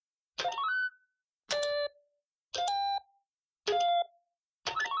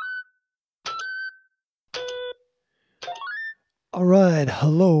All right,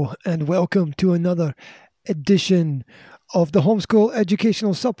 hello and welcome to another edition of the Homeschool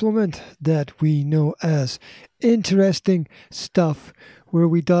Educational Supplement that we know as Interesting Stuff, where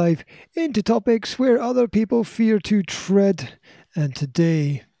we dive into topics where other people fear to tread. And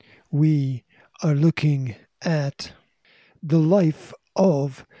today we are looking at the life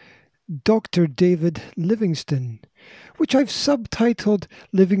of Dr. David Livingston, which I've subtitled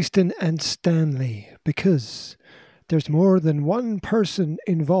Livingston and Stanley because there's more than one person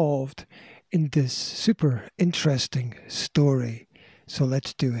involved in this super interesting story. So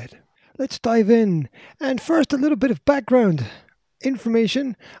let's do it. Let's dive in. And first, a little bit of background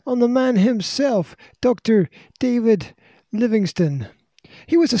information on the man himself, Dr. David Livingston.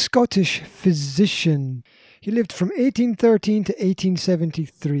 He was a Scottish physician. He lived from 1813 to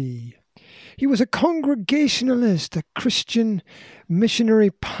 1873. He was a Congregationalist, a Christian missionary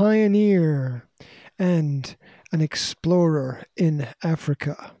pioneer, and an explorer in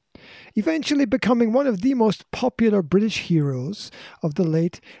Africa, eventually becoming one of the most popular British heroes of the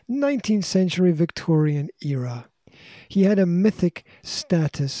late 19th century Victorian era. He had a mythic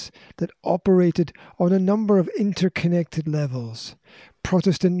status that operated on a number of interconnected levels: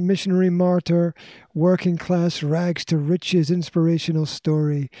 Protestant missionary martyr, working class rags to riches inspirational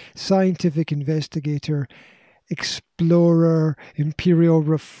story, scientific investigator, explorer, imperial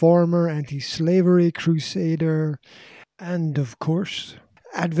reformer, anti-slavery crusader, and of course,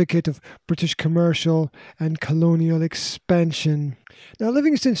 advocate of British commercial and colonial expansion. Now,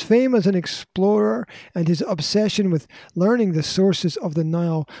 Livingston's fame as an explorer and his obsession with learning the sources of the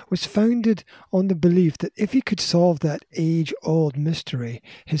Nile was founded on the belief that if he could solve that age-old mystery,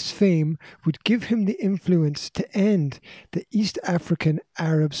 his fame would give him the influence to end the East African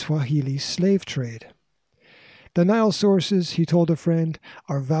Arab Swahili slave trade. The Nile sources, he told a friend,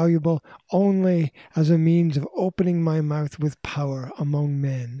 are valuable only as a means of opening my mouth with power among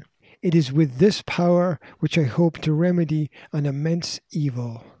men. It is with this power which I hope to remedy an immense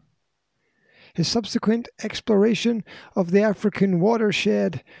evil. His subsequent exploration of the African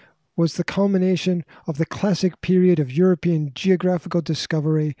watershed was the culmination of the classic period of European geographical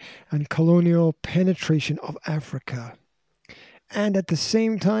discovery and colonial penetration of Africa. And at the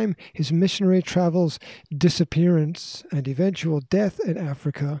same time, his missionary travels, disappearance, and eventual death in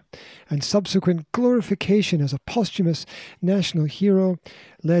Africa, and subsequent glorification as a posthumous national hero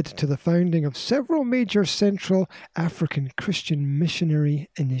led to the founding of several major Central African Christian missionary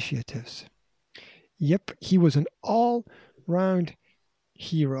initiatives. Yep, he was an all-round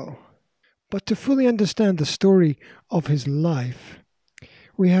hero. But to fully understand the story of his life,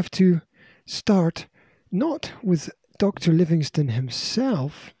 we have to start not with Dr. Livingston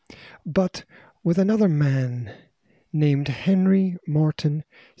himself, but with another man named Henry Morton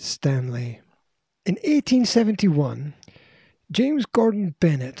Stanley. In 1871, James Gordon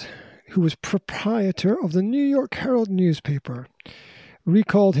Bennett, who was proprietor of the New York Herald newspaper,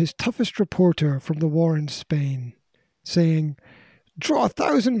 recalled his toughest reporter from the war in Spain, saying, "Draw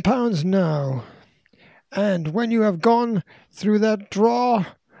 £1,000 now, and when you have gone through that draw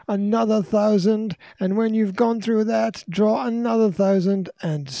another 1,000, and when you've gone through that, draw another 1,000,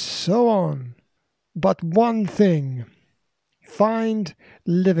 and so on. But one thing, find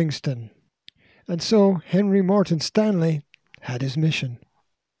Livingston." And so Henry Morton Stanley had his mission.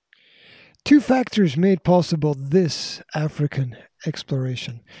 Two factors made possible this African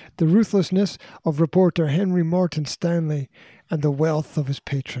exploration: the ruthlessness of reporter Henry Morton Stanley and the wealth of his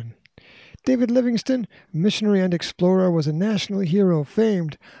patron. David Livingston, missionary and explorer, was a national hero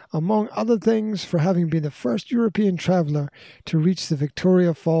famed, among other things, for having been the first European traveller to reach the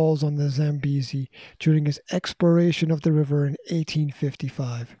Victoria Falls on the Zambezi during his exploration of the river in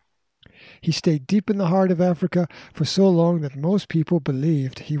 1855. He stayed deep in the heart of Africa for so long that most people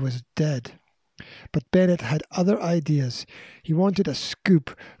believed he was dead. But Bennett had other ideas. He wanted a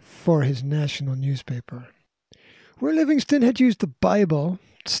scoop for his national newspaper. Where Livingston had used the Bible,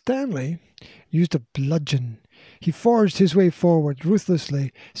 Stanley used a bludgeon. He forged his way forward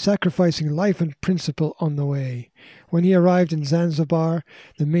ruthlessly, sacrificing life and principle on the way. When he arrived in Zanzibar,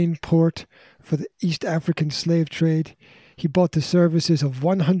 the main port for the East African slave trade, he bought the services of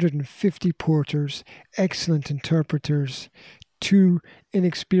 150 porters, excellent interpreters, 2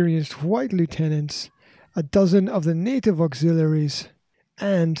 inexperienced white lieutenants, a dozen of the native auxiliaries,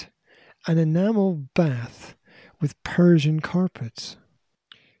 and an enamel bath with Persian carpets.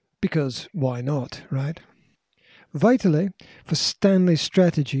 Because why not, right? Vitally, for Stanley's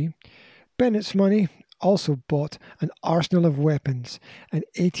strategy, Bennett's money also bought an arsenal of weapons and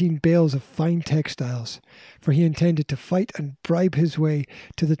 18 bales of fine textiles, for he intended to fight and bribe his way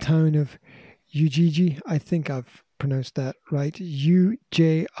to the town of Ujiji. I think I've pronounced that right.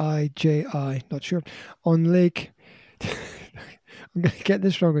 Ujiji, not sure. On Lake, I'm going to get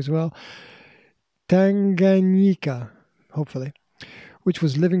this wrong as well, Tanganyika, hopefully, which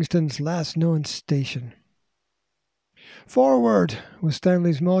was Livingston's last known station. Forward was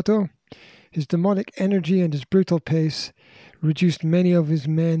Stanley's motto. His demonic energy and his brutal pace reduced many of his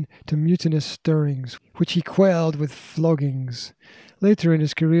men to mutinous stirrings, which he quelled with floggings. Later in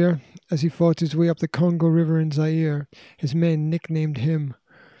his career, as he fought his way up the Congo River in Zaire, his men nicknamed him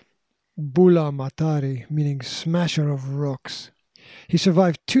Bula Matari, meaning smasher of rocks. He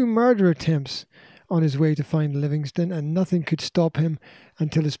survived 2 murder attempts on his way to find Livingston, and nothing could stop him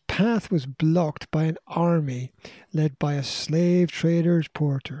until his path was blocked by an army led by a slave trader's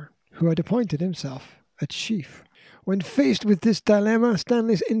porter, who had appointed himself a chief. When faced with this dilemma,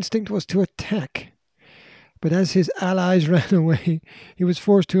 Stanley's instinct was to attack. But as his allies ran away, he was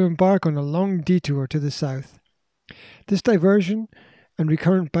forced to embark on a long detour to the south. This diversion and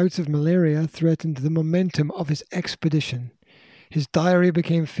recurrent bouts of malaria threatened the momentum of his expedition. His diary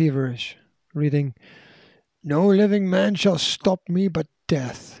became feverish, reading, "No living man shall stop me but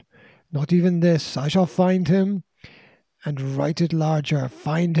death. Not even this. I shall find him, and write it larger.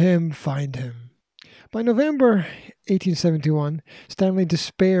 Find him, find him." By November 1871, Stanley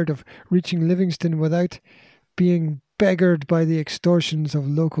despaired of reaching Livingston without being beggared by the extortions of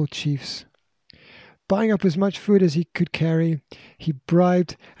local chiefs. Buying up as much food as he could carry, he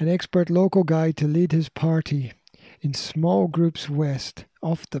bribed an expert local guide to lead his party in small groups west,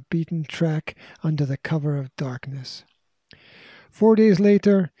 off the beaten track under the cover of darkness. 4 days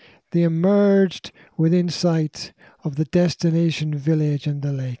later, they emerged within sight of the destination village and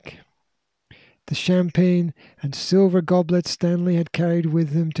the lake. The champagne and silver goblets Stanley had carried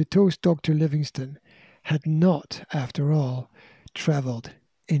with him to toast Dr. Livingston had not, after all, travelled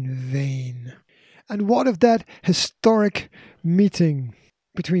in vain. And what of that historic meeting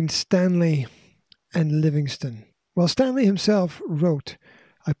between Stanley and Livingston? Well, Stanley himself wrote,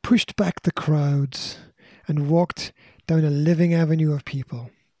 "I pushed back the crowds and walked down a living avenue of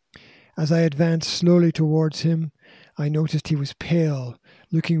people. As I advanced slowly towards him, I noticed he was pale,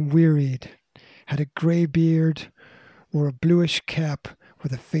 looking wearied, had a grey beard, wore a bluish cap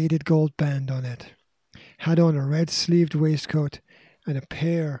with a faded gold band on it, had on a red-sleeved waistcoat and a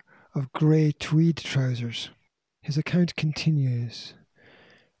pair of grey tweed trousers." His account continues,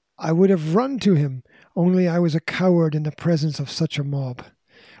 "I would have run to him, only I was a coward in the presence of such a mob.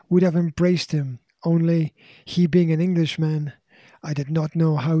 Would have embraced him, only, he being an Englishman, I did not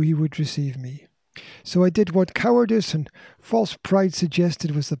know how he would receive me. So I did what cowardice and false pride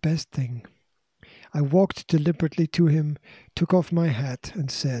suggested was the best thing. I walked deliberately to him, took off my hat,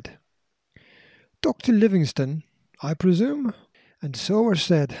 and said, 'Dr. Livingston, I presume?' And so are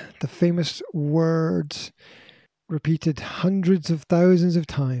said the famous words repeated hundreds of thousands of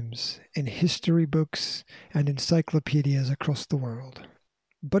times in history books and encyclopedias across the world.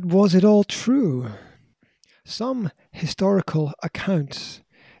 But was it all true? Some historical accounts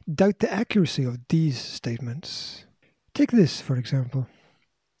doubt the accuracy of these statements. Take this, for example.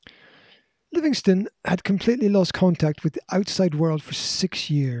 Livingston had completely lost contact with the outside world for 6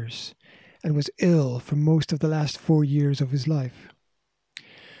 years and was ill for most of the last 4 years of his life.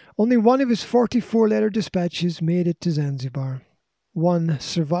 Only one of his 44-letter dispatches made it to Zanzibar. One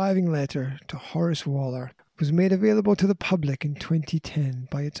surviving letter to Horace Waller was made available to the public in 2010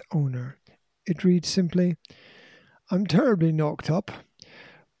 by its owner. It reads simply, "I'm terribly knocked up,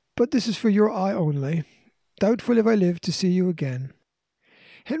 but this is for your eye only. Doubtful if I live to see you again."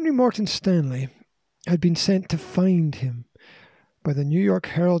 Henry Morton Stanley had been sent to find him by the New York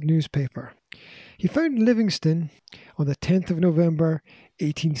Herald newspaper. He found Livingston on the 10th of November,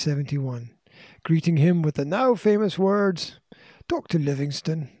 1871, greeting him with the now famous words, "Dr.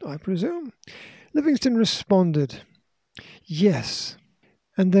 Livingston, I presume?" Livingston responded, "Yes,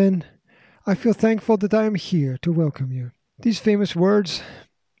 and then, I feel thankful that I am here to welcome you." These famous words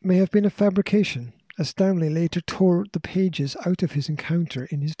may have been a fabrication, as Stanley later tore the pages out of his encounter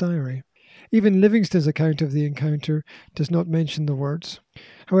in his diary. Even Livingston's account of the encounter does not mention the words.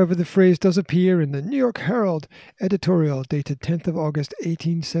 However, the phrase does appear in the New York Herald editorial dated 10th of August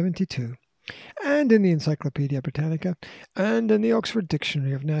 1872, and in the Encyclopedia Britannica, and in the Oxford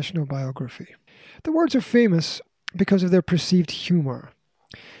Dictionary of National Biography. The words are famous because of their perceived humour.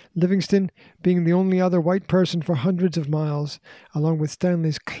 Livingston, being the only other white person for hundreds of miles, along with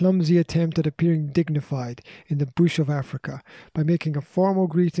Stanley's clumsy attempt at appearing dignified in the bush of Africa by making a formal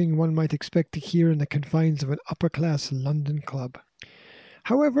greeting one might expect to hear in the confines of an upper-class London club.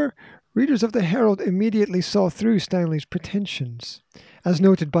 However, readers of the Herald immediately saw through Stanley's pretensions, As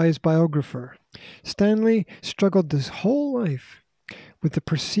noted by his biographer, Stanley struggled his whole life with the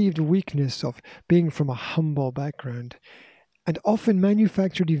perceived weakness of being from a humble background and often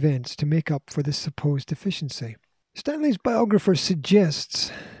manufactured events to make up for this supposed deficiency. Stanley's biographer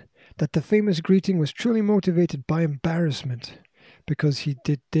suggests that the famous greeting was truly motivated by embarrassment because he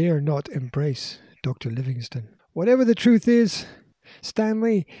did dare not embrace Dr. Livingston. Whatever the truth is,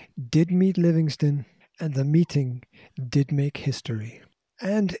 Stanley did meet Livingston, and the meeting did make history.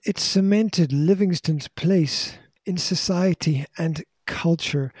 And it cemented Livingston's place in society and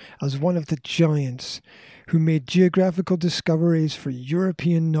culture as one of the giants who made geographical discoveries for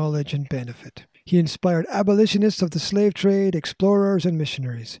European knowledge and benefit. He inspired abolitionists of the slave trade, explorers, and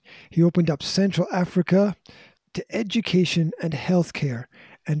missionaries. He opened up Central Africa to education and healthcare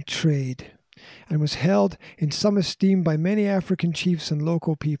and trade, and was held in some esteem by many African chiefs and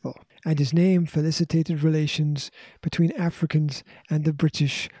local people. And his name felicitated relations between Africans and the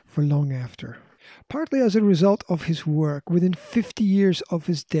British for long after. Partly as a result of his work, within 50 years of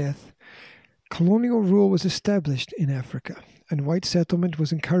his death, colonial rule was established in Africa, and white settlement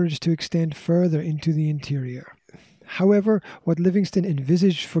was encouraged to extend further into the interior. However, what Livingston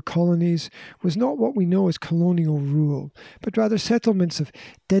envisaged for colonies was not what we know as colonial rule, but rather settlements of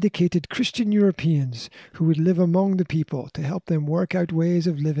dedicated Christian Europeans who would live among the people to help them work out ways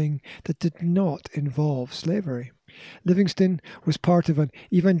of living that did not involve slavery. Livingston was part of an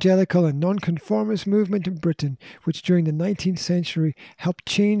evangelical and nonconformist movement in Britain, which during the 19th century helped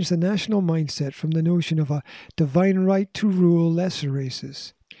change the national mindset from the notion of a divine right to rule lesser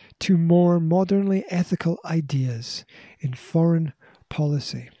races to more modernly ethical ideas in foreign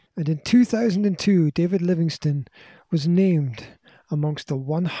policy. And in 2002, David Livingston was named amongst the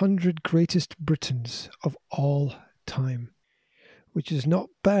 100 greatest Britons of all time, which is not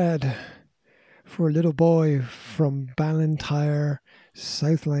bad for a little boy from Ballantyre,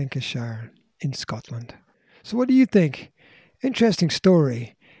 South Lancashire in Scotland. So what do you think? Interesting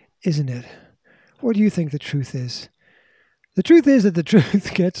story, isn't it? What do you think the truth is? The truth is that the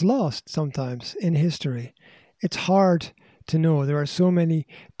truth gets lost sometimes in history. It's hard to know. There are so many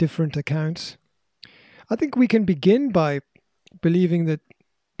different accounts. I think we can begin by believing that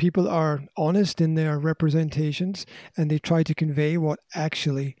people are honest in their representations and they try to convey what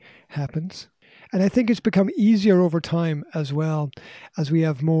actually happens. And I think it's become easier over time as well, as we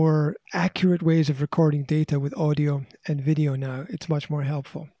have more accurate ways of recording data with audio and video now. It's much more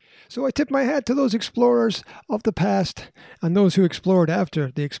helpful. So I tip my hat to those explorers of the past and those who explored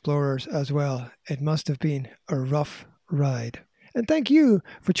after the explorers as well. It must have been a rough ride. And thank you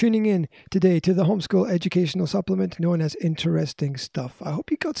for tuning in today to the Homeschool Educational Supplement known as Interesting Stuff. I hope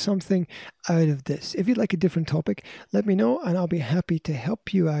you got something out of this. If you'd like a different topic, let me know and I'll be happy to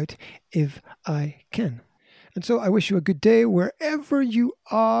help you out if I can. And so I wish you a good day wherever you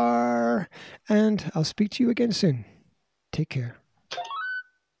are, and I'll speak to you again soon. Take care.